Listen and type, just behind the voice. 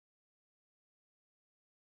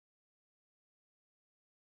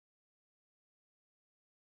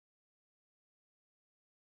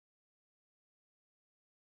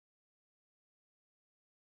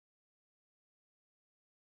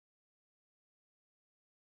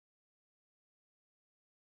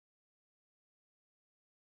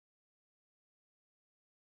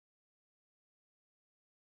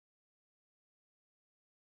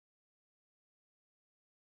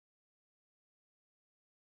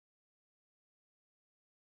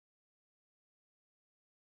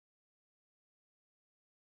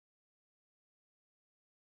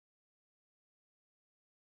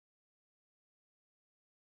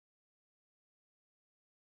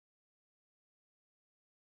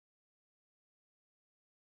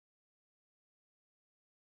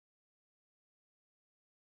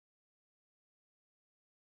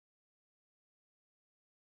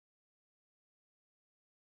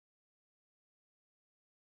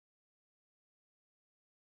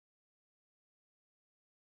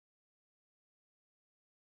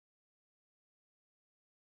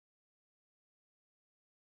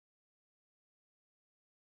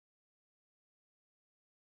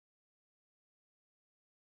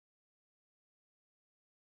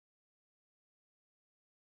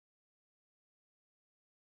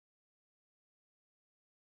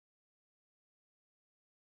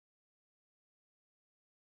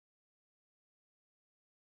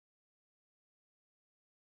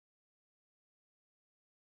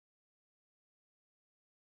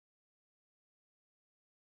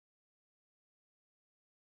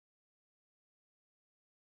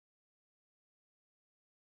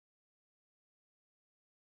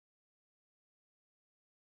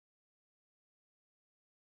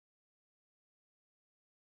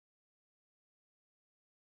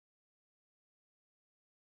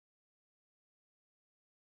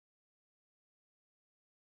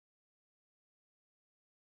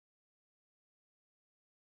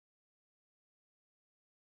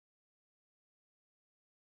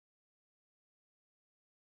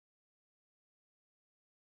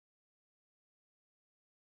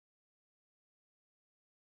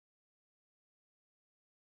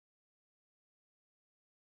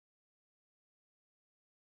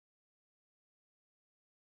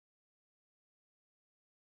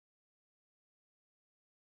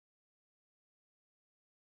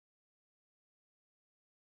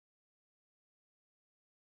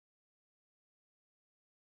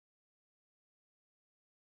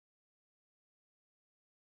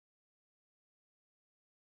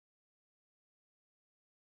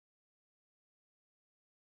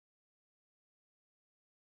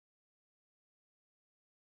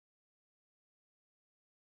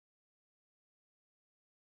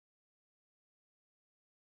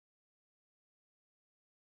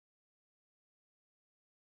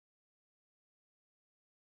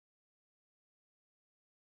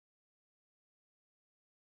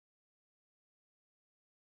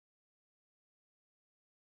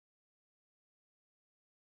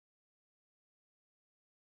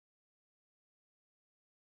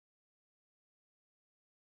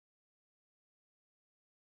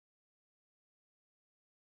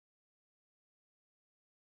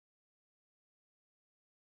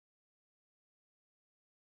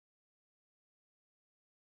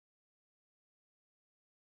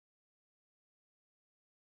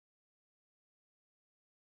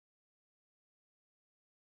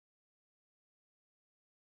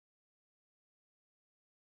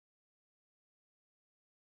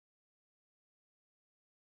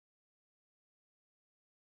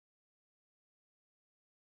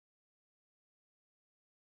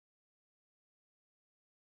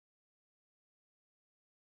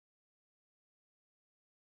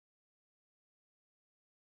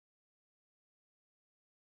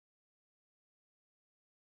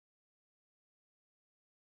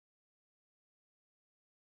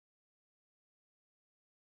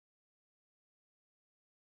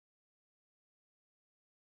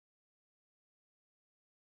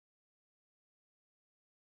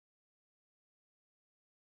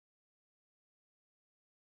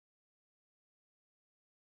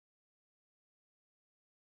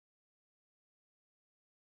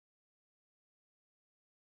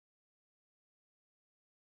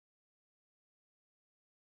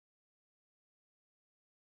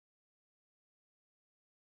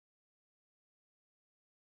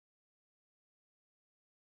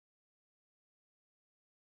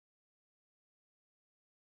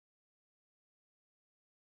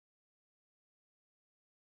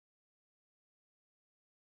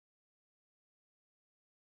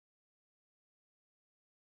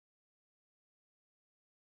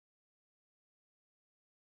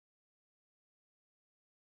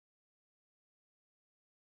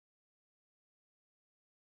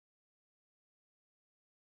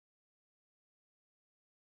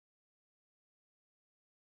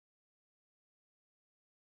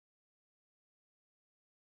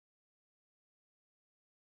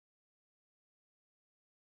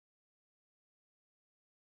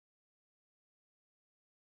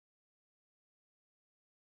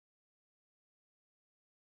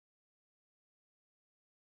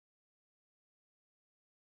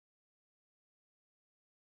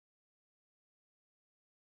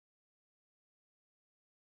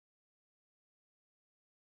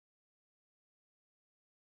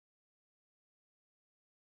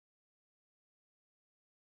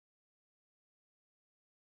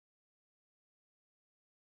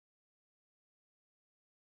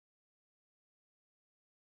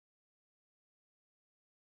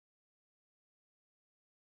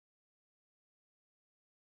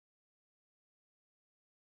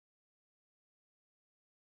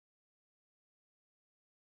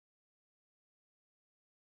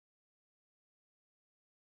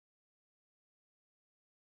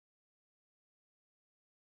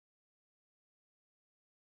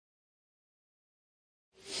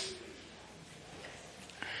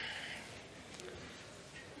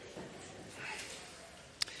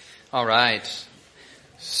All right.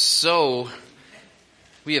 So,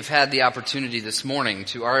 we have had the opportunity this morning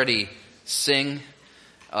to already sing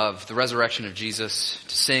of the resurrection of Jesus,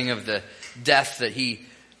 to sing of the death that He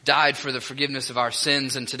died for the forgiveness of our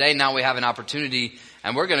sins. And today, now we have an opportunity,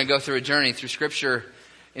 and we're going to go through a journey through Scripture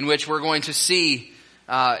in which we're going to see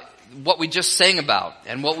what we just sang about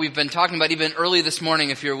and what we've been talking about even early this morning.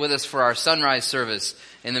 If you're with us for our sunrise service,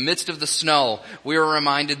 in the midst of the snow, we were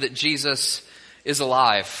reminded that Jesus is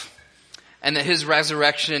alive and that His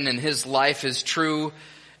resurrection and His life is true,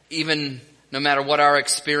 even no matter what our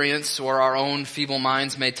experience or our own feeble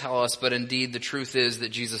minds may tell us. But indeed, the truth is that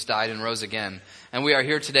Jesus died and rose again. And we are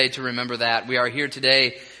here today to remember that. We are here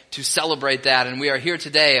today to celebrate that. And we are here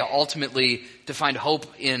today ultimately to find hope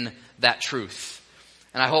in that truth.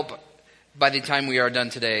 And I hope by the time we are done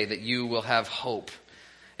today that you will have hope,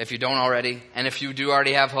 if you don't already. And if you do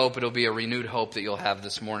already have hope, it'll be a renewed hope that you'll have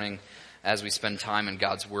this morning as we spend time in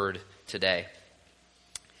God's Word today.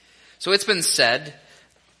 So it's been said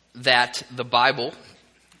that the Bible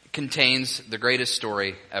contains the greatest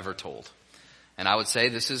story ever told. And I would say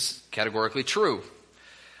this is categorically true.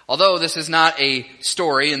 Although this is not a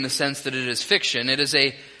story in the sense that it is fiction, it is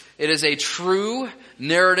a true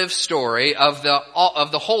narrative story of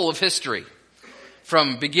the whole of history,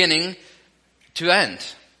 from beginning to end.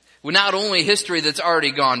 Well, not only history that's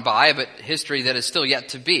already gone by, but history that is still yet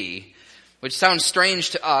to be, which sounds strange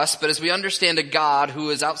to us, but as we understand a God who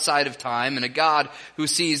is outside of time and a God who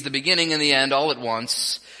sees the beginning and the end all at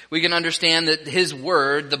once, we can understand that His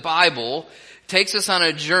Word, the Bible, takes us on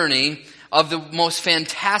a journey of the most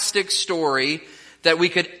fantastic story that we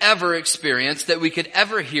could ever experience, that we could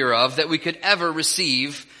ever hear of, that we could ever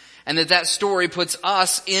receive, and that story puts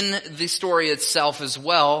us in the story itself as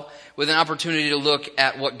well, with an opportunity to look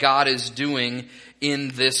at what God is doing in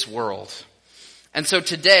this world. And so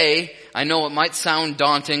today, I know it might sound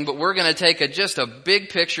daunting, but we're going to take just a big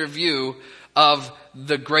picture view of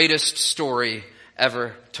the greatest story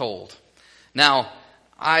ever told. Now,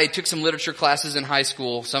 I took some literature classes in high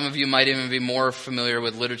school. Some of you might even be more familiar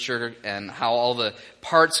with literature and how all the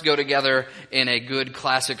parts go together in a good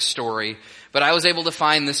classic story. But I was able to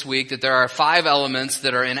find this week that there are 5 elements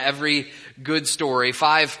that are in every good story,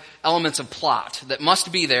 5 elements of plot that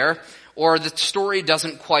must be there, or the story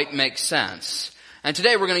doesn't quite make sense. And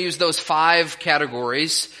today we're going to use those 5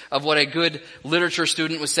 categories of what a good literature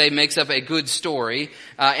student would say makes up a good story.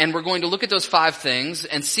 And we're going to look at those 5 things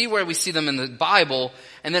and see where we see them in the Bible.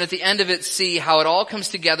 And then at the end of it, see how it all comes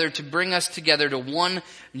together to bring us together to one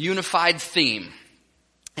unified theme.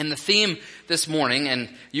 And the theme this morning, and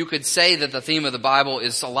you could say that the theme of the Bible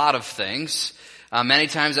is a lot of things. Many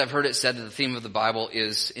times I've heard it said that the theme of the Bible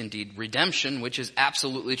is indeed redemption, which is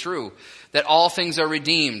absolutely true. That all things are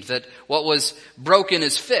redeemed, that what was broken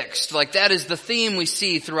is fixed. Like that is the theme we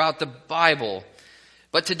see throughout the Bible.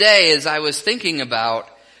 But today, as I was thinking about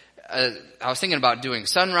doing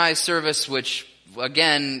sunrise service, which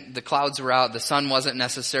again, the clouds were out, the sun wasn't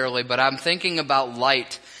necessarily, but I'm thinking about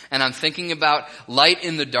light, and I'm thinking about light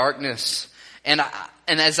in the darkness. And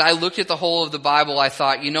as I looked at the whole of the Bible, I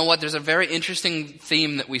thought, you know what, there's a very interesting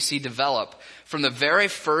theme that we see develop from the very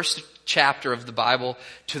first chapter of the Bible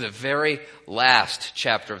to the very last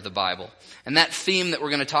chapter of the Bible. And that theme that we're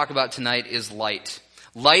going to talk about tonight is light.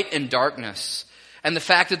 Light and darkness. And the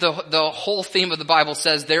fact that the whole theme of the Bible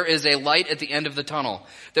says there is a light at the end of the tunnel.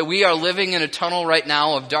 That we are living in a tunnel right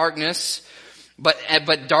now of darkness, but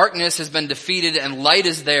darkness has been defeated and light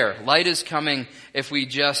is there. Light is coming if we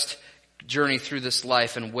just journey through this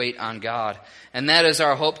life and wait on God. And that is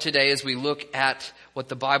our hope today as we look at what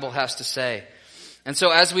the Bible has to say. And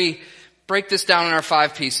so as we break this down in our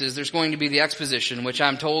 5 pieces, there's going to be the exposition, which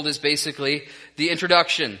I'm told is basically the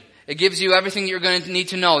introduction. It gives you everything you're going to need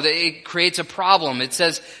to know. It creates a problem. It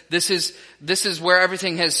says this is where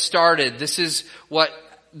everything has started. This is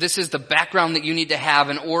the background that you need to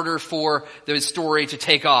have in order for the story to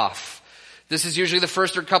take off. This is usually the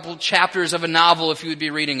first or couple chapters of a novel if you would be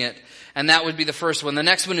reading it. And that would be the first one. The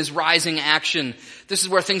next one is rising action. This is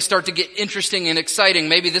where things start to get interesting and exciting.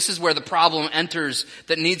 Maybe this is where the problem enters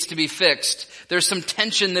that needs to be fixed. There's some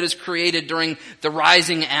tension that is created during the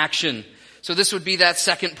rising action. So this would be that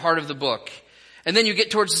second part of the book. And then you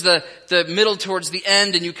get towards the middle, towards the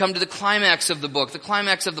end, and you come to the climax of the book, the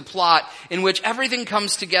climax of the plot, in which everything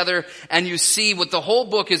comes together and you see what the whole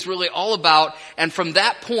book is really all about. And from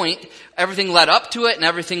that point, everything led up to it and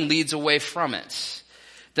everything leads away from it.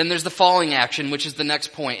 Then there's the falling action, which is the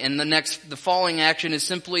next point. And the falling action is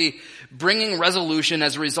simply bringing resolution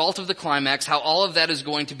as a result of the climax, how all of that is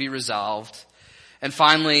going to be resolved. And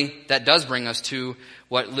finally, that does bring us to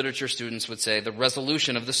what literature students would say, the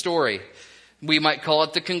resolution of the story. We might call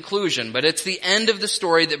it the conclusion, but it's the end of the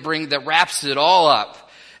story that wraps it all up.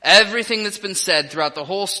 Everything that's been said throughout the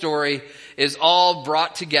whole story is all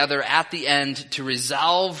brought together at the end to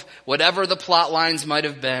resolve whatever the plot lines might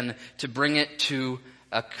have been, to bring it to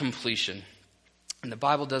a completion. And the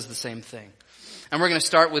Bible does the same thing. And we're going to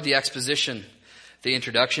start with the exposition, the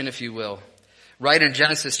introduction, if you will. Right in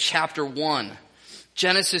Genesis chapter 1.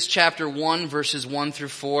 Genesis chapter 1, verses 1 through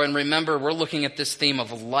 4. And remember, we're looking at this theme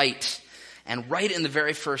of light. And right in the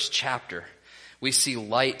very first chapter, we see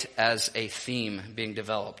light as a theme being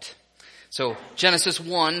developed. So Genesis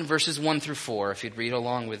 1, verses 1 through 4, if you'd read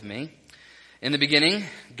along with me. In the beginning,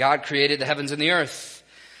 God created the heavens and the earth.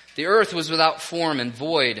 The earth was without form and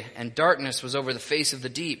void, and darkness was over the face of the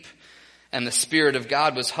deep. And the Spirit of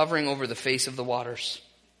God was hovering over the face of the waters.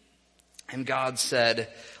 And God said,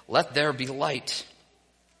 "Let there be light."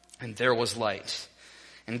 And there was light.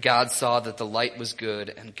 And God saw that the light was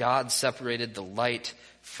good, and God separated the light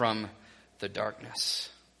from the darkness.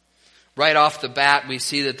 Right off the bat, we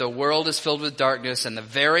see that the world is filled with darkness, and the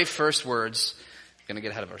very first words, I'm going to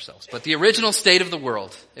get ahead of ourselves, but the original state of the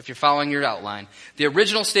world, if you're following your outline, the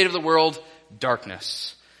original state of the world,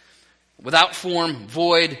 darkness. Without form,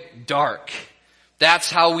 void, dark.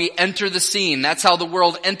 That's how we enter the scene. That's how the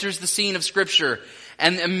world enters the scene of Scripture.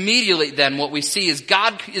 And immediately then what we see is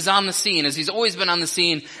God is on the scene, as He's always been on the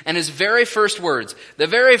scene, and His very first words, the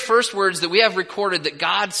very first words that we have recorded that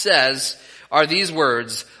God says are these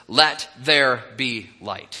words, "Let there be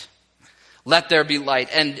light." Let there be light.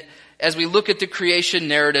 And as we look at the creation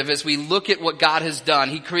narrative, as we look at what God has done,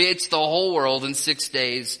 He creates the whole world in 6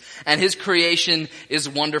 days. And His creation is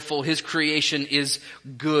wonderful. His creation is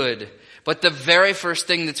good. But the very first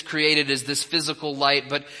thing that's created is this physical light.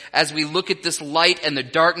 But as we look at this light and the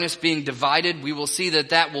darkness being divided, we will see that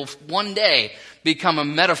that will one day become a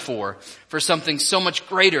metaphor for something so much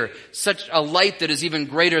greater, such a light that is even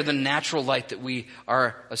greater than natural light that we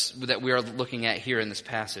are looking at here in this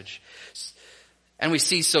passage. And we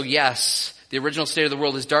see, so yes, the original state of the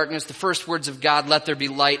world is darkness. The first words of God, "Let there be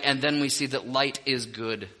light." And then we see that light is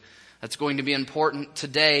good. That's going to be important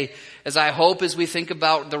today, as I hope as we think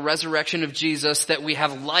about the resurrection of Jesus, that we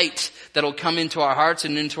have light that will come into our hearts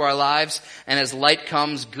and into our lives. And as light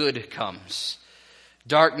comes, good comes.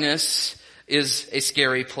 Darkness is a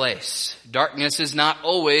scary place. Darkness is not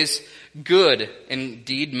always good.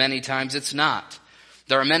 Indeed, many times it's not.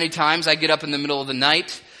 There are many times I get up in the middle of the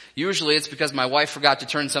night. Usually it's because my wife forgot to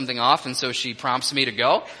turn something off, and so she prompts me to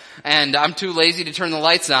go. And I'm too lazy to turn the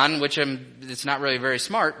lights on, which it's not really very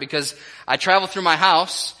smart, because I travel through my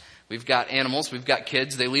house. We've got animals, we've got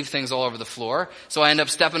kids, they leave things all over the floor. So I end up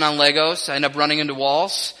stepping on Legos, I end up running into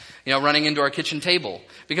walls, running into our kitchen table,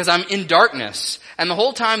 because I'm in darkness. And the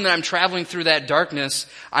whole time that I'm traveling through that darkness,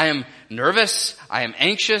 I am nervous, I am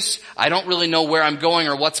anxious, I don't really know where I'm going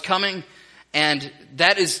or what's coming. And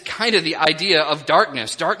that is kind of the idea of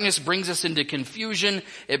darkness. Darkness brings us into confusion.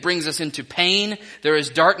 It brings us into pain. There is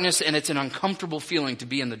darkness, and it's an uncomfortable feeling to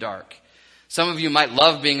be in the dark. Some of you might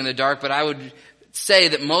love being in the dark, but I would say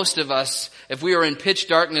that most of us, if we were in pitch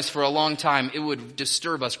darkness for a long time, it would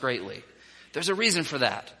disturb us greatly. There's a reason for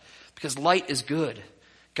that, because light is good.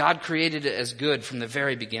 God created it as good from the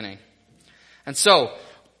very beginning. And so,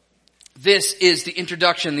 this is the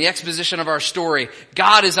introduction, the exposition of our story.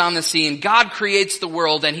 God is on the scene. God creates the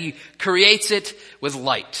world, and He creates it with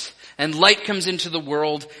light. And light comes into the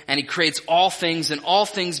world, and He creates all things, and all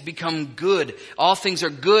things become good. All things are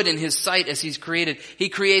good in His sight as He's created. He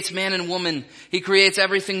creates man and woman. He creates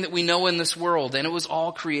everything that we know in this world, and it was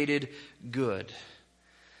all created good.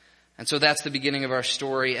 And so that's the beginning of our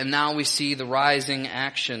story, and now we see the rising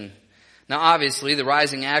action. Now obviously, the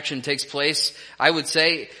rising action takes place, I would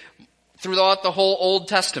say, throughout the whole Old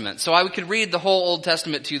Testament. So I could read the whole Old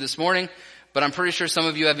Testament to you this morning, but I'm pretty sure some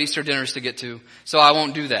of you have Easter dinners to get to, so I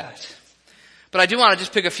won't do that. But I do want to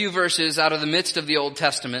just pick a few verses out of the midst of the Old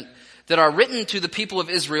Testament that are written to the people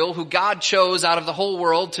of Israel, who God chose out of the whole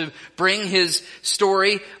world to bring His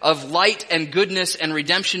story of light and goodness and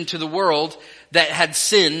redemption to the world that had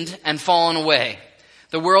sinned and fallen away.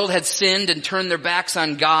 The world had sinned and turned their backs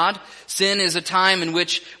on God. Sin is a time in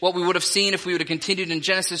which what we would have seen if we would have continued in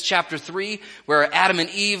Genesis chapter 3, where Adam and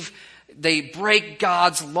Eve, they break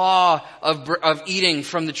God's law of eating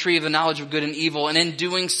from the tree of the knowledge of good and evil. And in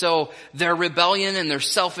doing so, their rebellion and their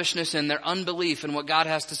selfishness and their unbelief in what God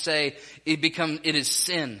has to say, it is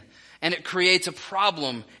sin. And it creates a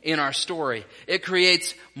problem in our story. It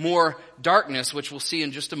creates more darkness, which we'll see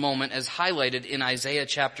in just a moment, as highlighted in Isaiah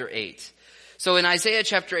chapter 8. So in Isaiah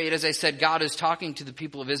chapter 8, as I said, God is talking to the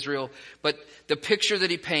people of Israel, but the picture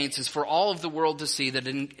that he paints is for all of the world to see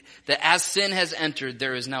that as sin has entered,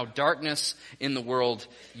 there is now darkness in the world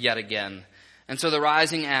yet again. And so the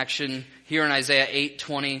rising action here in Isaiah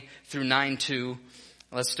 8:20 through 9:2,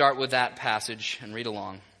 let's start with that passage and read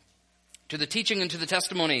along. To the teaching and to the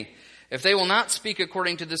testimony, if they will not speak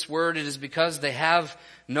according to this word, it is because they have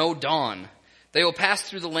no dawn. They will pass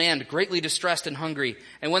through the land greatly distressed and hungry.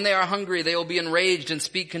 And when they are hungry, they will be enraged and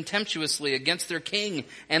speak contemptuously against their king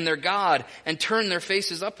and their God and turn their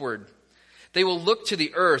faces upward. They will look to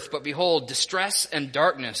the earth, but behold, distress and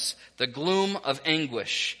darkness, the gloom of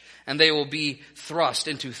anguish, and they will be thrust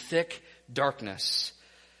into thick darkness.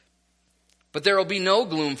 But there will be no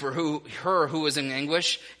gloom for her who is in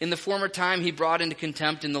anguish. In the former time he brought into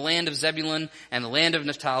contempt in the land of Zebulun and the land of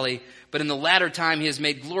Naphtali. But in the latter time he has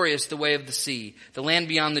made glorious the way of the sea, the land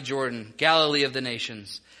beyond the Jordan, Galilee of the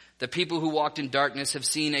nations. The people who walked in darkness have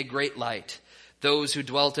seen a great light. Those who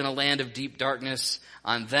dwelt in a land of deep darkness,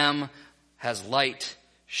 on them has light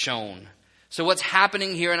shone. So what's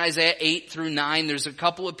happening here in Isaiah 8 through 9, there's a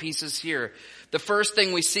couple of pieces here. The first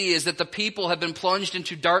thing we see is that the people have been plunged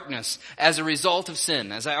into darkness as a result of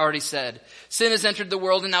sin, as I already said. Sin has entered the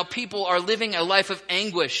world, and now people are living a life of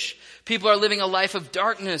anguish. People are living a life of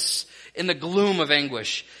darkness in the gloom of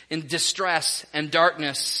anguish, in distress and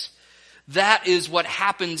darkness. That is what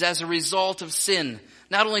happens as a result of sin.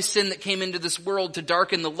 Not only sin that came into this world to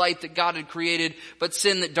darken the light that God had created, but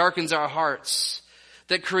sin that darkens our hearts,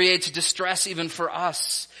 that creates distress even for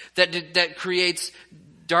us, that creates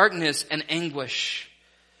darkness and anguish.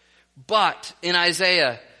 But in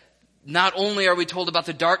Isaiah, not only are we told about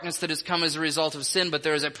the darkness that has come as a result of sin, but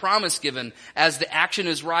there is a promise given as the action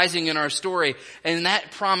is rising in our story. And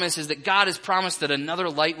that promise is that God has promised that another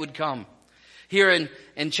light would come. Here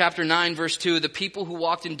in chapter 9, verse 2, the people who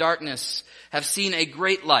walked in darkness have seen a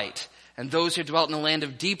great light, and those who dwelt in a land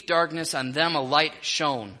of deep darkness, on them a light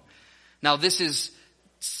shone. Now this is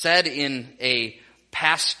said in a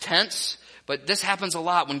past tense, but this happens a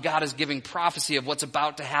lot when God is giving prophecy of what's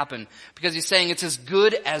about to happen, because he's saying it's as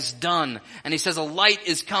good as done. And he says a light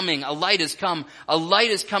is coming, a light has come, a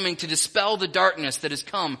light is coming to dispel the darkness that has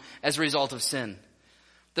come as a result of sin.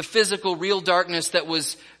 The physical, real darkness that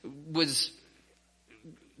was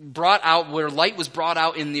brought out, where light was brought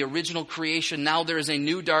out in the original creation, now there is a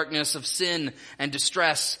new darkness of sin and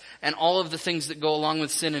distress and all of the things that go along with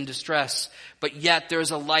sin and distress. But yet there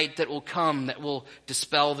is a light that will come that will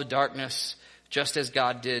dispel the darkness, just as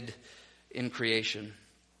God did in creation.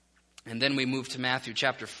 And then we move to Matthew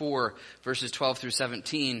chapter 4, verses 12 through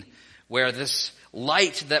 17, where this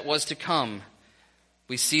light that was to come,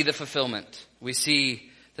 we see the fulfillment. We see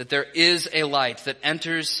that there is a light that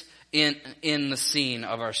enters in the scene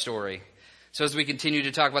of our story. So as we continue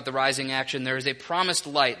to talk about the rising action, there is a promised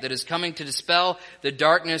light that is coming to dispel the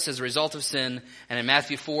darkness as a result of sin. And in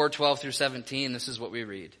Matthew 4, 12 through 17, this is what we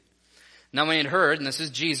read. Now when he had heard, and this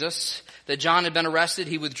is Jesus, that John had been arrested,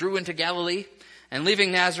 he withdrew into Galilee, and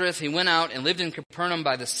leaving Nazareth, he went out and lived in Capernaum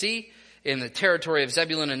by the sea, in the territory of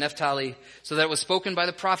Zebulun and Naphtali, so that it was spoken by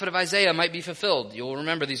the prophet of Isaiah might be fulfilled. You'll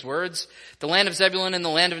remember these words. The land of Zebulun and the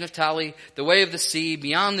land of Naphtali, the way of the sea,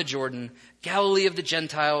 beyond the Jordan, Galilee of the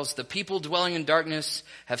Gentiles, the people dwelling in darkness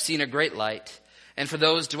have seen a great light. And for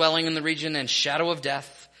those dwelling in the region and shadow of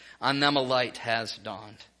death, on them a light has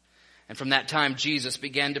dawned. And from that time Jesus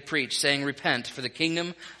began to preach, saying, repent, for the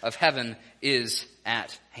kingdom of heaven is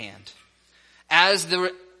at hand. As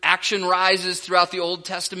the action rises throughout the Old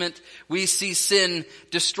Testament, we see sin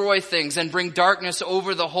destroy things and bring darkness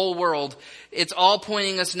over the whole world. It's all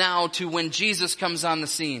pointing us now to when Jesus comes on the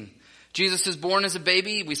scene. Jesus is born as a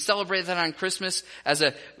baby. We celebrate that on Christmas. As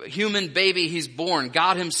a human baby, he's born.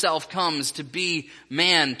 God himself comes to be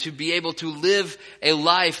man, to be able to live a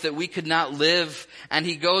life that we could not live. And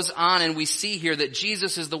he goes on, and we see here that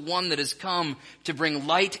Jesus is the one that has come to bring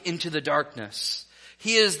light into the darkness.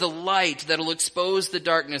 He is the light that will expose the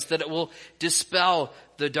darkness, that it will dispel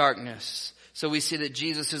the darkness. So we see that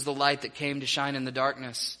Jesus is the light that came to shine in the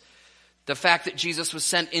darkness. The fact that Jesus was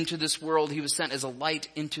sent into this world, he was sent as a light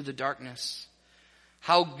into the darkness.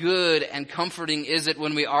 How good and comforting is it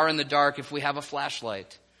when we are in the dark if we have a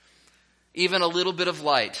flashlight? Even a little bit of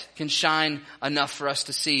light can shine enough for us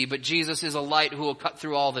to see, but Jesus is a light who will cut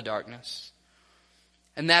through all the darkness.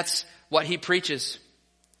 And that's what he preaches.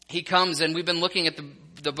 He comes, and we've been looking at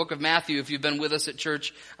the book of Matthew, if you've been with us at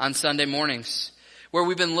church on Sunday mornings, where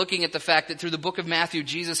we've been looking at the fact that through the book of Matthew,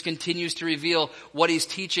 Jesus continues to reveal what he's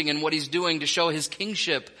teaching and what he's doing to show his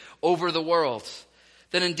kingship over the world.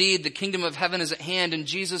 That indeed the kingdom of heaven is at hand, and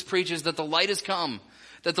Jesus preaches that the light has come,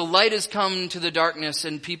 That the light has come to the darkness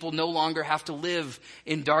and people no longer have to live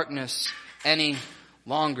in darkness any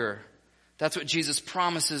longer. That's what Jesus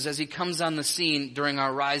promises as he comes on the scene during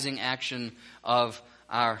our rising action of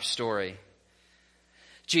our story.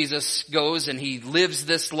 Jesus goes and he lives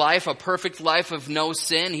this life, a perfect life of no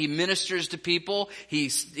sin. He ministers to people. He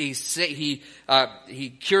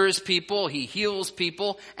cures people. He heals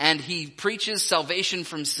people, and he preaches salvation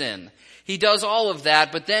from sin. He does all of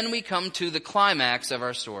that, but then we come to the climax of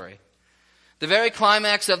our story. The very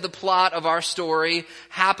climax of the plot of our story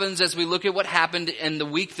happens as we look at what happened in the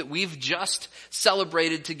week that we've just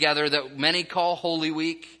celebrated together, that many call Holy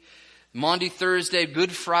Week. Maundy Thursday,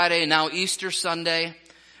 Good Friday, and now Easter Sunday.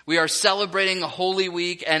 We are celebrating a Holy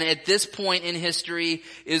Week, and at this point in history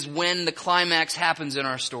is when the climax happens in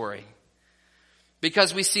our story.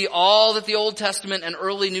 Because we see all that the Old Testament and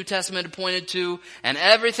early New Testament pointed to, and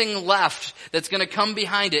everything left that's going to come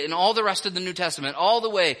behind it, and all the rest of the New Testament, all the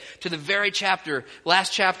way to the very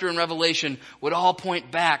last chapter in Revelation, would all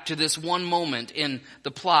point back to this one moment in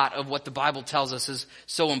the plot of what the Bible tells us is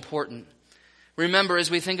so important. Remember, as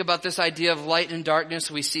we think about this idea of light and darkness,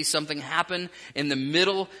 we see something happen in the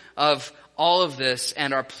middle of all of this,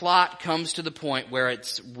 and our plot comes to the point where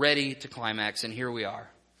it's ready to climax, and here we are.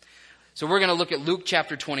 So we're going to look at Luke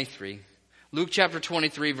chapter 23. Luke chapter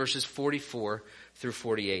 23, verses 44 through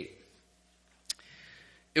 48.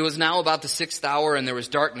 It was now about the 6th hour, and there was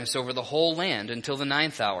darkness over the whole land until the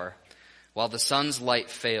 9th hour, while the sun's light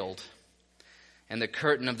failed, and the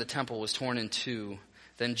curtain of the temple was torn in two.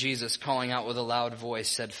 Then Jesus, calling out with a loud voice,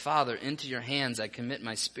 said, "Father, into your hands I commit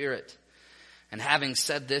my spirit." And having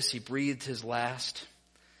said this, he breathed his last.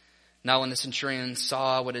 Now when the centurion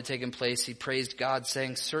saw what had taken place, he praised God,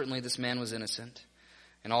 saying, "Certainly this man was innocent."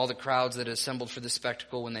 And all the crowds that had assembled for the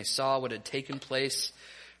spectacle, when they saw what had taken place,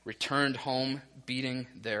 returned home, beating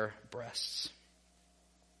their breasts.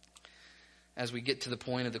 As we get to the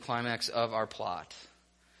point of the climax of our plot,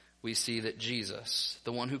 we see that Jesus,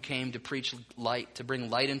 the one who came to preach light, to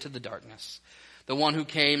bring light into the darkness, the one who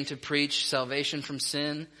came to preach salvation from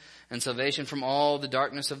sin and salvation from all the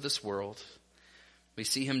darkness of this world, we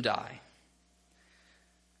see him die.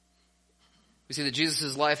 We see that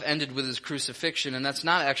Jesus' life ended with his crucifixion, and that's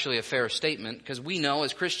not actually a fair statement, because we know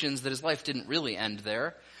as Christians that his life didn't really end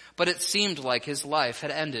there, but it seemed like his life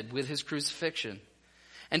had ended with his crucifixion.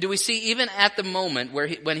 And do we see even at the moment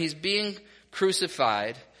when he's being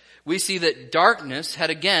crucified, we see that darkness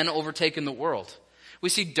had again overtaken the world. We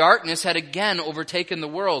see darkness had again overtaken the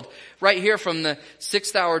world. Right here from the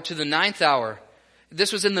 6th hour to the 9th hour.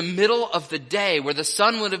 This was in the middle of the day where the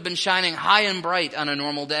sun would have been shining high and bright on a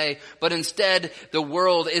normal day, but instead the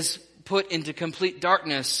world is put into complete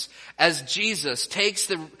darkness as Jesus takes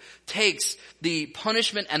the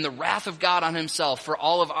punishment and the wrath of God on himself for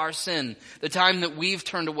all of our sin. The time that we've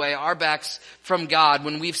turned away our backs from God,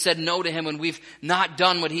 when we've said no to him, when we've not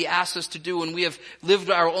done what he asked us to do, when we have lived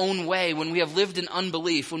our own way, when we have lived in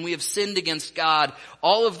unbelief, when we have sinned against God,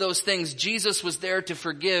 all of those things, Jesus was there to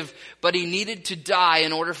forgive, but he needed to die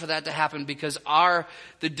in order for that to happen, because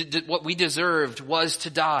what we deserved was to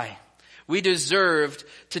die. We deserved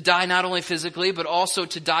to die not only physically, but also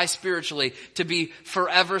to die spiritually, to be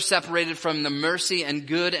forever separated from the mercy and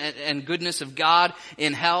goodness of God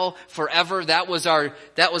in hell forever. That was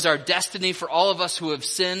our destiny for all of us who have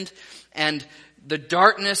sinned. And the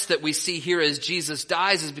darkness that we see here as Jesus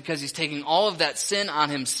dies is because he's taking all of that sin on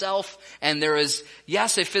himself. And there is,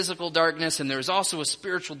 yes, a physical darkness, and there is also a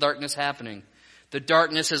spiritual darkness happening. The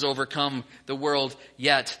darkness has overcome the world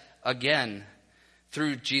yet again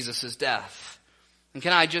through Jesus' death. And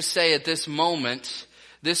can I just say at this moment,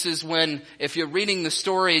 this is when, if you're reading the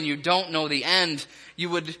story and you don't know the end, you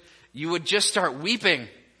would just start weeping,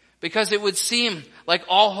 because it would seem like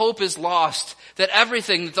all hope is lost, that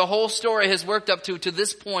everything that the whole story has worked up to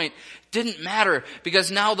this point didn't matter, because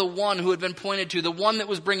now the one who had been pointed to, the one that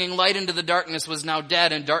was bringing light into the darkness, was now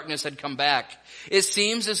dead and darkness had come back. It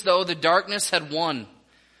seems as though the darkness had won.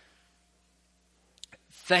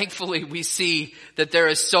 Thankfully, we see that there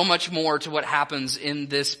is so much more to what happens in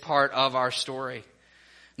this part of our story.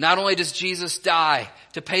 Not only does Jesus die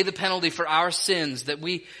to pay the penalty for our sins, that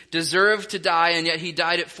we deserve to die, and yet he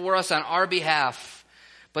died it for us on our behalf,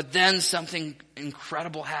 but then something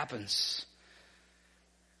incredible happens.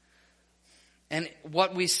 And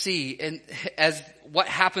what we see, and as what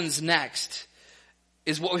happens next,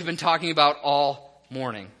 is what we've been talking about all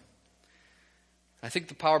morning. I think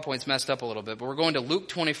the PowerPoint's messed up a little bit, but we're going to Luke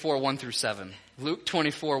 24, 1 through 7. Luke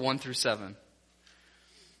 24, 1 through 7.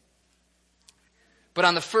 But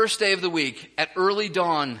on the first day of the week, at early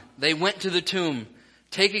dawn, they went to the tomb,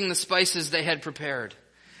 taking the spices they had prepared.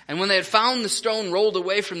 And when they had found the stone rolled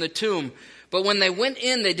away from the tomb, but when they went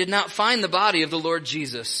in, they did not find the body of the Lord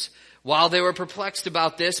Jesus. While they were perplexed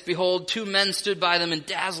about this, behold, 2 men stood by them in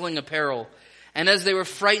dazzling apparel. And as they were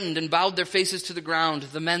frightened and bowed their faces to the ground,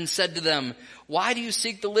 the men said to them, "Why do you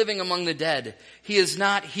seek the living among the dead? He is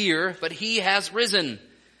not here, but he has risen.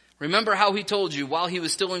 Remember how he told you while he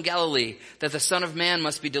was still in Galilee that the Son of Man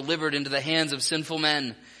must be delivered into the hands of sinful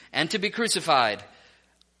men and to be crucified,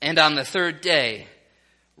 and on the 3rd day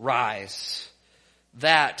rise."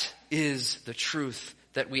 That is the truth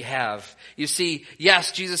that we have. You see,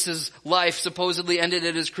 yes, Jesus' life supposedly ended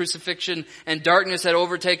at his crucifixion and darkness had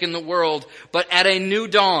overtaken the world, but at a new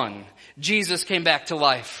dawn, Jesus came back to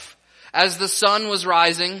life. As the sun was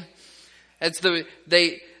rising,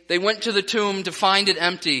 they went to the tomb to find it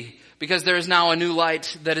empty because there is now a new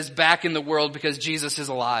light that is back in the world because Jesus is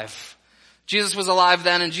alive. Jesus was alive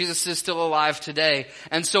then and Jesus is still alive today.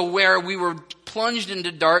 And so where we were plunged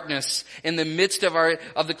into darkness in the midst of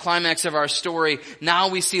the climax of our story, now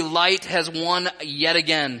we see light has won yet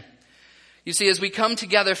again. You see, as we come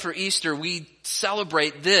together for Easter, we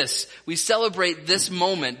celebrate this. We celebrate this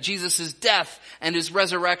moment, Jesus' death and his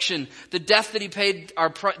resurrection. The death that he paid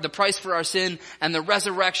the price for our sin, and the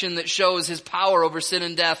resurrection that shows his power over sin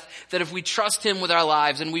and death. That if we trust him with our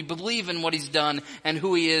lives and we believe in what he's done and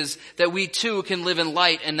who he is, that we too can live in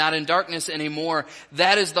light and not in darkness anymore.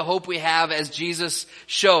 That is the hope we have, as Jesus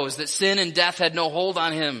shows that sin and death had no hold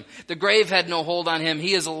on him. The grave had no hold on him.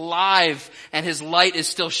 He is alive and his light is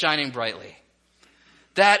still shining brightly.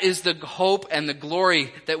 That is the hope and the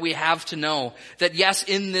glory that we have to know. That yes,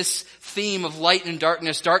 in this theme of light and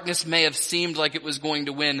darkness, darkness may have seemed like it was going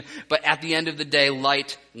to win, but at the end of the day,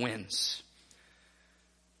 light wins.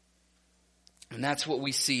 And that's what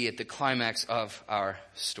we see at the climax of our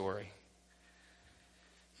story.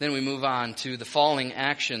 Then we move on to the falling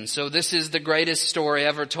action. So this is the greatest story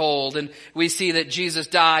ever told, and we see that Jesus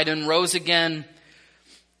died and rose again.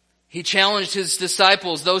 He challenged his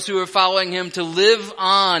disciples, those who were following him, to live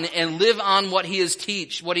on and live on what he has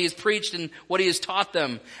what he has preached and what he has taught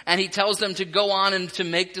them. And he tells them to go on and to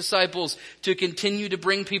make disciples, to continue to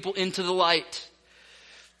bring people into the light.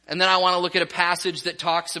 And then I want to look at a passage that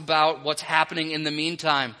talks about what's happening in the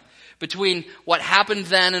meantime. Between what happened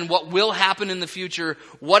then and what will happen in the future,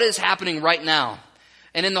 what is happening right now?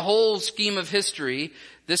 And in the whole scheme of history,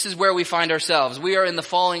 this is where we find ourselves. We are in the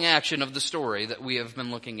falling action of the story that we have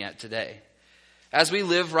been looking at today. As we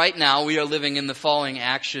live right now, we are living in the falling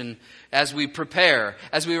action as we prepare,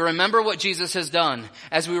 as we remember what Jesus has done,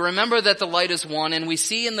 as we remember that the light is won, and we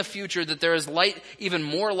see in the future that there is light, even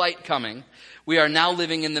more light coming. We are now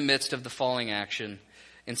living in the midst of the falling action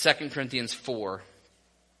in 2 Corinthians 4.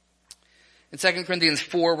 In 2 Corinthians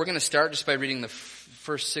 4, we're going to start just by reading the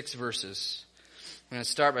first 6 verses. I'm going to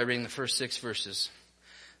start by reading the first 6 verses.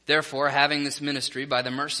 Therefore, having this ministry, by the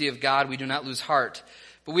mercy of God, we do not lose heart.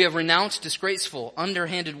 But we have renounced disgraceful,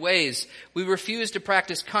 underhanded ways. We refuse to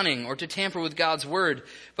practice cunning or to tamper with God's word.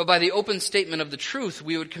 But by the open statement of the truth,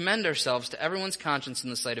 we would commend ourselves to everyone's conscience in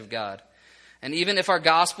the sight of God. And even if our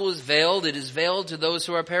gospel is veiled, it is veiled to those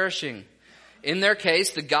who are perishing. In their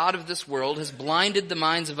case, the God of this world has blinded the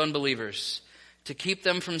minds of unbelievers to keep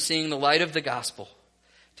them from seeing the light of the gospel.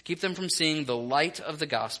 To keep them from seeing the light of the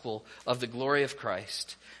gospel of the glory of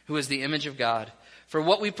Christ, who is the image of God. For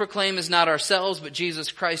what we proclaim is not ourselves, but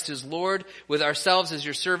Jesus Christ is Lord, with ourselves as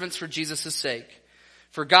your servants for Jesus' sake.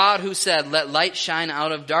 For God, who said, "Let light shine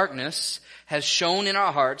out of darkness," has shone in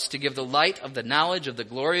our hearts to give the light of the knowledge of the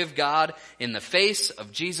glory of God in the face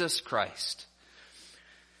of Jesus Christ.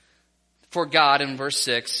 For God, in verse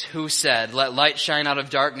 6, who said, "Let light shine out of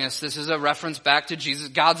darkness." This is a reference back to Jesus,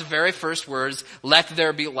 God's very first words, "Let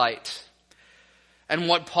there be light." And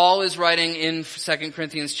what Paul is writing in 2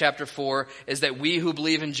 Corinthians chapter 4 is that we who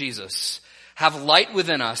believe in Jesus have light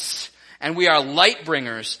within us, and we are light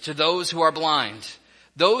bringers to those who are blind.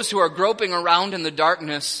 Those who are groping around in the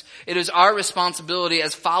darkness, it is our responsibility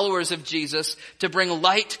as followers of Jesus to bring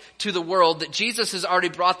light to the world, that Jesus has already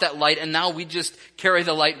brought that light, and now we just carry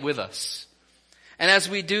the light with us. And as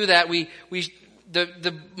we do that,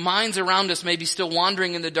 the minds around us may be still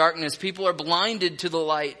wandering in the darkness. People are blinded to the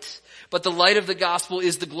light. But the light of the gospel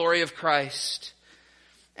is the glory of Christ.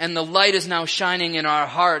 And the light is now shining in our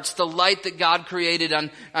hearts. The light that God created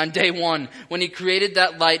on day one. When he created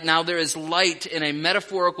that light, now there is light in a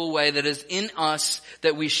metaphorical way that is in us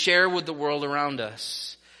that we share with the world around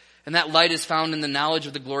us. And that light is found in the knowledge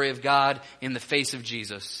of the glory of God in the face of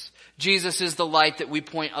Jesus. Jesus is the light that we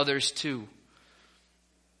point others to.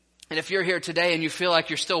 And if you're here today and you feel like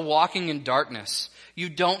you're still walking in darkness, you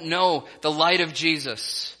don't know the light of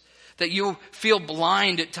Jesus, that you feel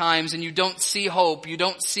blind at times and you don't see hope, you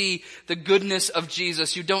don't see the goodness of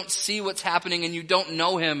Jesus, you don't see what's happening and you don't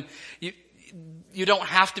know him, you don't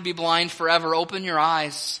have to be blind forever. Open your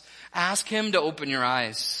eyes. Ask him to open your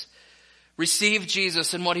eyes. Receive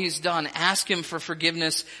Jesus and what he's done. Ask him for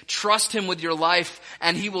forgiveness. Trust him with your life,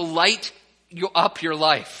 and he will light up your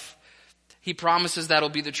life. He promises that'll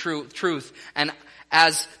be the truth. And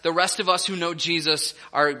as the rest of us who know Jesus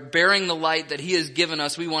are bearing the light that he has given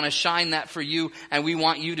us, we want to shine that for you, and we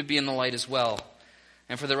want you to be in the light as well.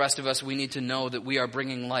 And for the rest of us, we need to know that we are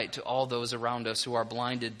bringing light to all those around us who are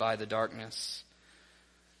blinded by the darkness.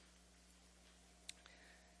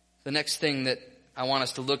 The next thing that I want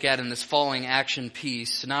us to look at in this following action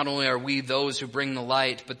piece, not only are we those who bring the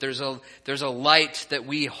light, but there's a light that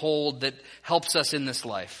we hold that helps us in this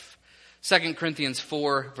life. 2 Corinthians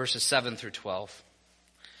 4, verses 7 through 12.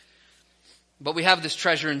 But we have this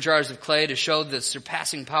treasure in jars of clay to show that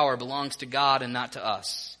surpassing power belongs to God and not to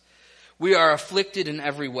us. We are afflicted in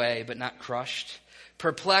every way, but not crushed.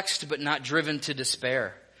 Perplexed, but not driven to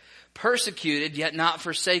despair. Persecuted, yet not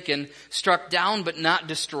forsaken. Struck down, but not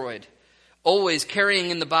destroyed. Always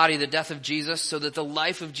carrying in the body the death of Jesus, so that the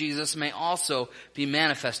life of Jesus may also be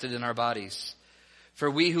manifested in our bodies. For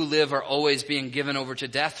we who live are always being given over to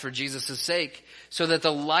death for Jesus' sake, so that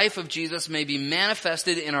the life of Jesus may be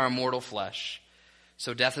manifested in our mortal flesh.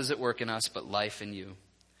 So death is at work in us, but life in you.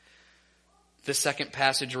 This second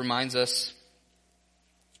passage reminds us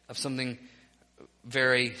of something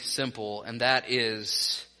very simple, and that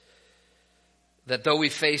is that though we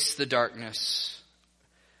face the darkness,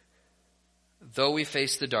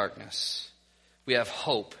 we have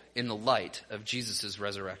hope in the light of Jesus'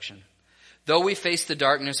 resurrection. Though we face the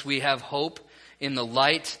darkness, we have hope in the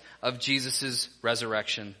light of Jesus'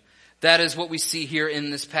 resurrection. That is what we see here in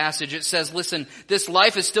this passage. It says, listen, this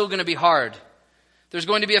life is still going to be hard. There's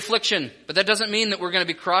going to be affliction, but that doesn't mean that we're going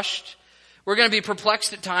to be crushed. We're going to be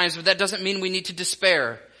perplexed at times, but that doesn't mean we need to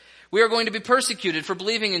despair. We are going to be persecuted for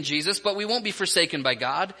believing in Jesus, but we won't be forsaken by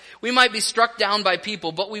God. We might be struck down by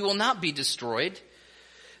people, but we will not be destroyed.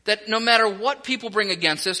 That no matter what people bring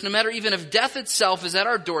against us, no matter even if death itself is at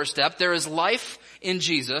our doorstep, there is life in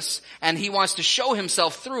Jesus, and he wants to show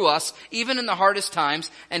himself through us, even in the hardest times,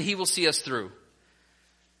 and he will see us through.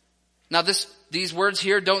 Now these words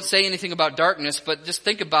here don't say anything about darkness, but just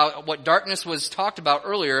think about what darkness was talked about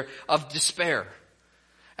earlier of despair.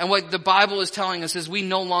 And what the Bible is telling us is we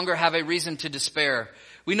no longer have a reason to despair.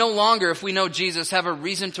 We no longer, if we know Jesus, have a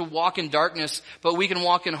reason to walk in darkness, but we can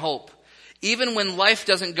walk in hope. Even when life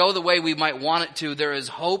doesn't go the way we might want it to, there is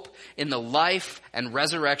hope in the life and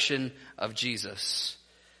resurrection of Jesus.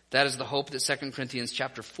 That is the hope that 2 Corinthians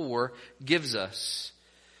chapter 4 gives us.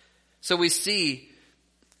 So we see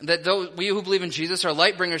that though we who believe in Jesus are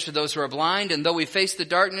light bringers to those who are blind, and though we face the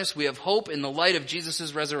darkness, we have hope in the light of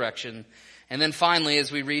Jesus' resurrection. And then finally,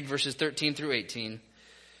 as we read verses 13 through 18,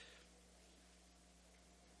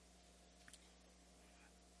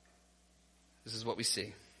 this is what we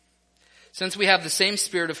see. Since we have the same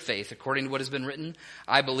spirit of faith, according to what has been written,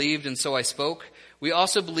 I believed and so I spoke. We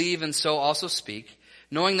also believe and so also speak,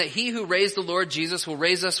 knowing that he who raised the Lord Jesus will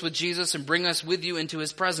raise us with Jesus and bring us with you into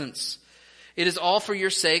his presence. It is all for your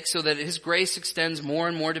sake, so that his grace extends more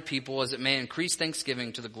and more to people, as it may increase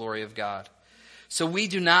thanksgiving to the glory of God. So we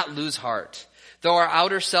do not lose heart. Though our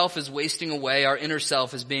outer self is wasting away, our inner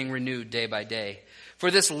self is being renewed day by day.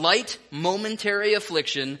 For this light, momentary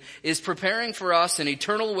affliction is preparing for us an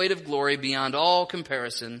eternal weight of glory beyond all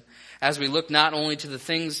comparison, as we look not to the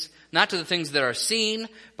things that are seen,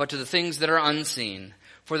 but to the things that are unseen.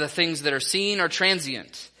 For the things that are seen are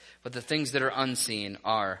transient, but the things that are unseen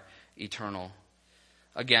are eternal.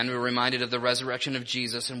 Again, we're reminded of the resurrection of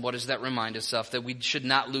Jesus, and what does that remind us of? That we should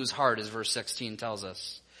not lose heart, as verse 16 tells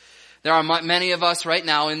us. There are many of us right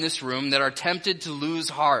now in this room that are tempted to lose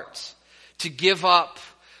heart, to give up,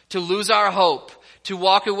 to lose our hope, to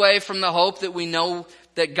walk away from the hope that we know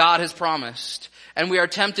that God has promised. And we are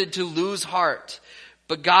tempted to lose heart.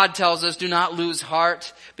 But God tells us, do not lose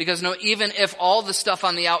heart, because even if all the stuff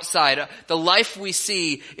on the outside, the life we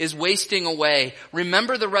see is wasting away,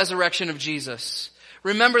 remember the resurrection of Jesus.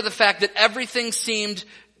 Remember the fact that everything seemed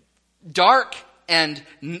dark and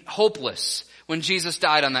hopeless when Jesus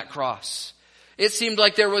died on that cross. It seemed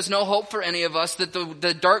like there was no hope for any of us, that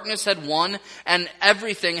the darkness had won and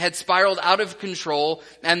everything had spiraled out of control,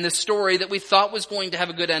 and the story that we thought was going to have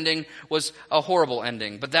a good ending was a horrible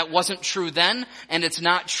ending. But that wasn't true then, and it's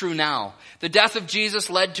not true now. The death of Jesus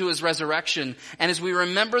led to his resurrection, and as we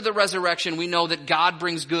remember the resurrection, we know that God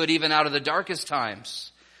brings good even out of the darkest times.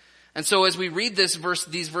 And so as we read these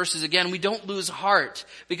verses again, we don't lose heart,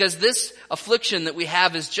 because this affliction that we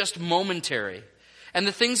have is just momentary. And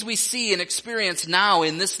the things we see and experience now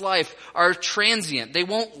in this life are transient. They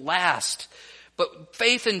won't last. But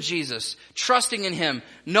faith in Jesus, trusting in Him,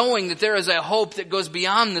 knowing that there is a hope that goes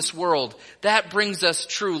beyond this world, that brings us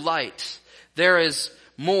true light. There is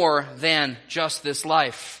more than just this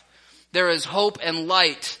life. There is hope and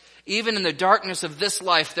light. Even in the darkness of this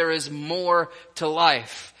life, there is more to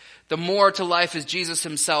life. The more to life is Jesus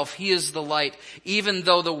Himself. He is the light. Even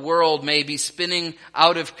though the world may be spinning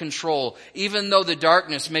out of control, even though the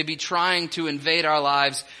darkness may be trying to invade our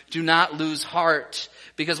lives, do not lose heart,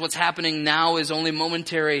 because what's happening now is only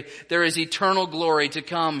momentary. There is eternal glory to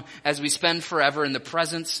come as we spend forever in the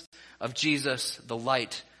presence of Jesus, the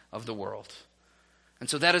light of the world. And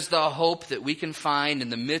so that is the hope that we can find in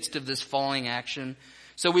the midst of this falling action.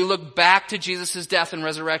 So we look back to Jesus' death and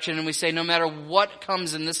resurrection, and we say, no matter what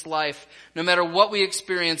comes in this life, no matter what we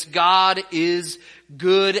experience, God is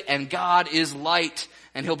good and God is light,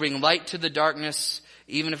 and He'll bring light to the darkness,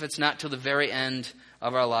 even if it's not till the very end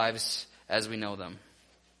of our lives as we know them.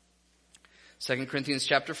 2 Corinthians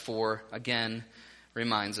chapter 4, again,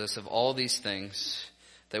 reminds us of all these things,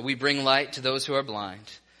 that we bring light to those who are blind,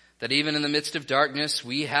 that even in the midst of darkness,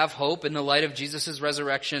 we have hope in the light of Jesus'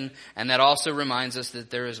 resurrection, and that also reminds us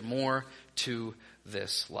that there is more to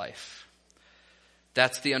this life.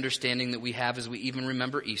 That's the understanding that we have as we even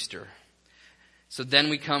remember Easter. So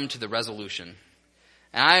then we come to the resolution.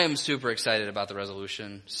 And I am super excited about the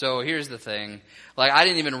resolution. So here's the thing. I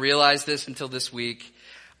didn't even realize this until this week.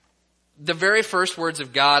 The very first words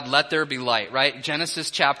of God, let there be light, right?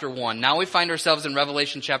 Genesis chapter 1. Now we find ourselves in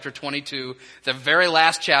Revelation chapter 22, the very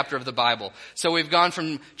last chapter of the Bible. So we've gone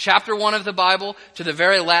from chapter 1 of the Bible to the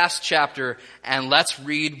very last chapter, and let's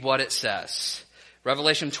read what it says.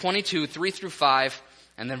 Revelation 22, 3 through 5,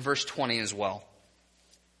 and then verse 20 as well.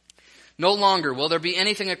 No longer will there be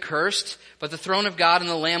anything accursed, but the throne of God and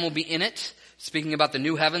the Lamb will be in it, speaking about the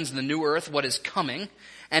new heavens and the new earth, what is coming,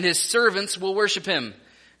 and His servants will worship Him.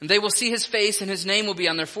 And they will see His face, and His name will be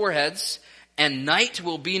on their foreheads, and night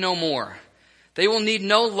will be no more. They will need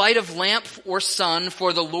no light of lamp or sun,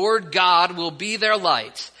 for the Lord God will be their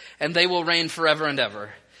light, and they will reign forever and ever.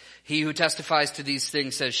 He who testifies to these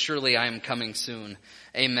things says, surely I am coming soon.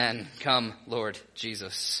 Amen. Come, Lord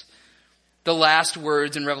Jesus. The last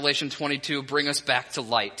words in Revelation 22 bring us back to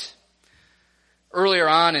light. Earlier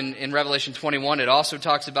on in Revelation 21, it also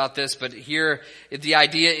talks about this, but here the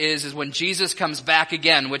idea is when Jesus comes back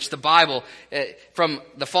again, which the Bible, from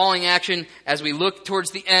the falling action, as we look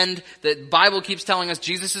towards the end, the Bible keeps telling us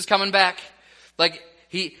Jesus is coming back.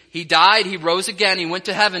 He died, He rose again, He went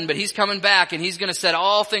to heaven, but He's coming back, and He's going to set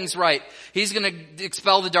all things right. He's going to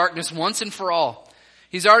expel the darkness once and for all.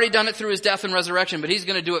 He's already done it through His death and resurrection, but He's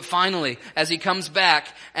going to do it finally as He comes back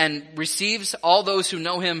and receives all those who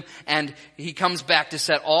know Him, and He comes back to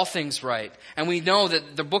set all things right. And we know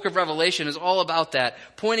that the book of Revelation is all about that,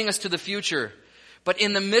 pointing us to the future. But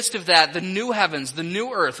in the midst of that, the new heavens, the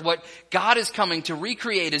new earth, what God is coming to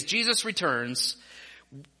recreate as Jesus returns,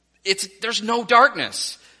 there's no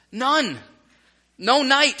darkness. None. No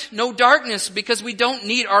night, no darkness, because we don't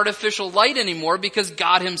need artificial light anymore, because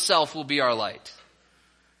God Himself will be our light.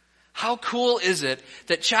 How cool is it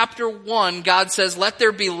that chapter 1, God says, let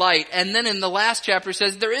there be light. And then in the last chapter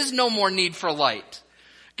says, there is no more need for light.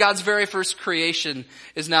 God's very first creation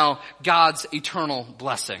is now God's eternal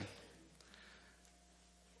blessing.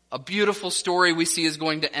 A beautiful story we see is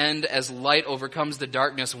going to end as light overcomes the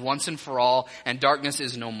darkness once and for all, and darkness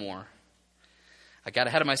is no more. I got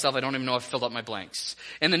ahead of myself. I don't even know if I filled up my blanks.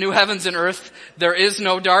 In the new heavens and earth, there is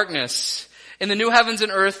no darkness. In the new heavens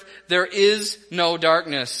and earth, there is no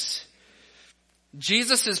darkness.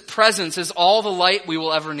 Jesus' presence is all the light we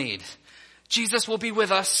will ever need. Jesus will be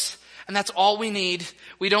with us, and that's all we need.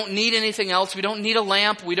 We don't need anything else. We don't need a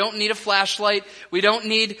lamp. We don't need a flashlight. We don't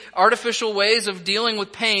need artificial ways of dealing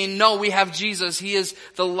with pain. No, we have Jesus. He is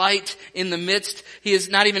the light in the midst. He is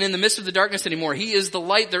not even in the midst of the darkness anymore. He is the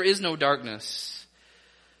light. There is no darkness.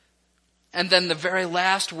 And then the very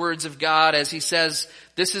last words of God as He says,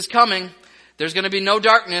 this is coming. There's going to be no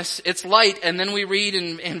darkness. It's light. And then we read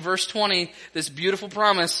in verse 20 this beautiful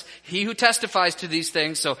promise. He who testifies to these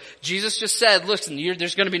things. So Jesus just said, listen,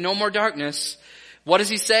 there's going to be no more darkness. What does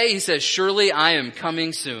He say? He says, surely I am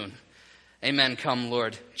coming soon. Amen. Come,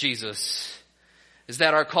 Lord Jesus. Is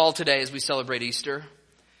that our call today as we celebrate Easter?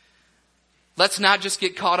 Let's not just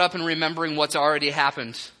get caught up in remembering what's already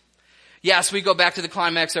happened. Yes, we go back to the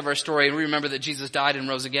climax of our story and we remember that Jesus died and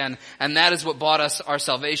rose again. And that is what bought us our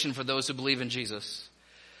salvation for those who believe in Jesus.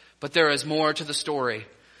 But there is more to the story.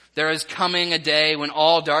 There is coming a day when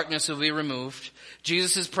all darkness will be removed.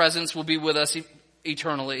 Jesus' presence will be with us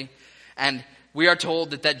eternally. And we are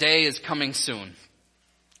told that that day is coming soon.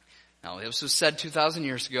 Now, this was said 2,000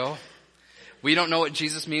 years ago. We don't know what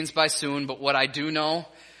Jesus means by soon, but what I do know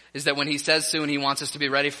is that when he says soon, he wants us to be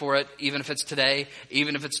ready for it, even if it's today,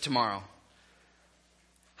 even if it's tomorrow.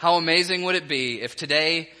 How amazing would it be if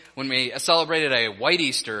today, when we celebrated a white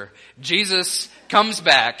Easter, Jesus comes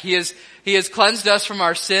back. He has cleansed us from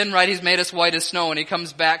our sin, right? He's made us white as snow, and he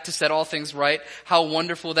comes back to set all things right. How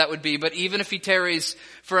wonderful that would be. But even if he tarries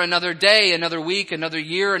for another day, another week, another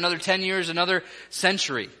year, another 10 years, another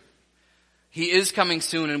century, he is coming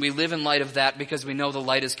soon, and we live in light of that because we know the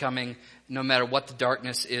light is coming no matter what the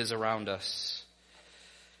darkness is around us.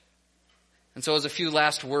 And so as a few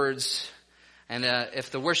last words, and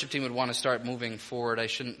if the worship team would want to start moving forward, I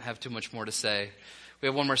shouldn't have too much more to say. We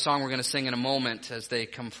have one more song we're going to sing in a moment as they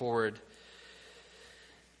come forward.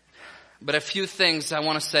 But a few things I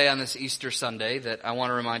want to say on this Easter Sunday that I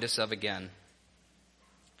want to remind us of again.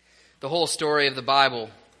 The whole story of the Bible,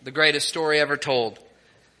 the greatest story ever told,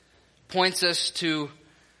 points us to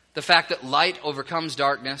the fact that light overcomes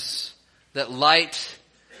darkness, that light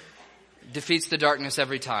defeats the darkness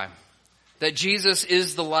every time, that Jesus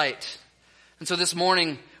is the light. And so this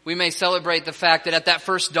morning, we may celebrate the fact that at that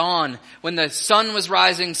first dawn, when the sun was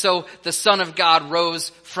rising, so the Son of God rose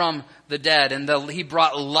from the dead, and he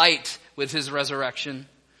brought light with his resurrection.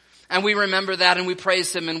 And we remember that, and we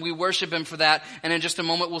praise him, and we worship him for that. And in just a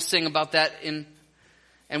moment, we'll sing about that, and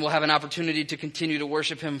we'll have an opportunity to continue to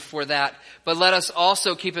worship him for that. But let us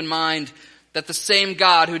also keep in mind that the same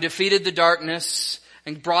God who defeated the darkness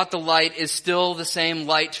and brought the light is still the same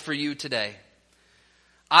light for you today.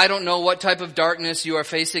 I don't know what type of darkness you are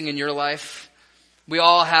facing in your life. We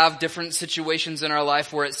all have different situations in our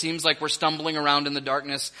life where it seems like we're stumbling around in the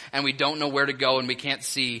darkness and we don't know where to go and we can't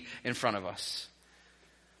see in front of us.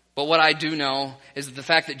 But what I do know is that the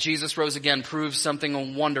fact that Jesus rose again proves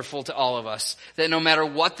something wonderful to all of us. That no matter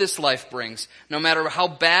what this life brings, no matter how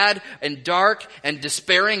bad and dark and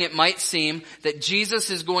despairing it might seem, that Jesus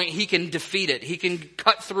he can defeat it. He can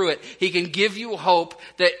cut through it. He can give you hope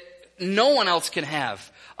that no one else can have.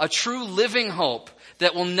 A true living hope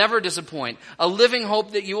that will never disappoint. A living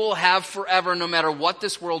hope that you will have forever no matter what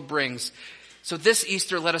this world brings. So this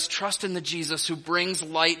Easter, let us trust in the Jesus who brings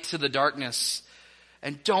light to the darkness.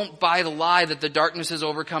 And don't buy the lie that the darkness is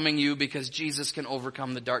overcoming you, because Jesus can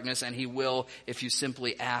overcome the darkness, and he will if you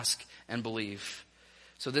simply ask and believe.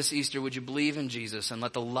 So this Easter, would you believe in Jesus and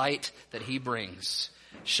let the light that he brings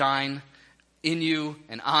shine in you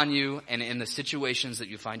and on you and in the situations that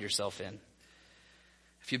you find yourself in.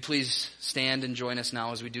 If you'd please stand and join us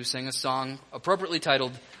now as we do sing a song appropriately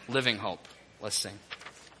titled Living Hope. Let's sing.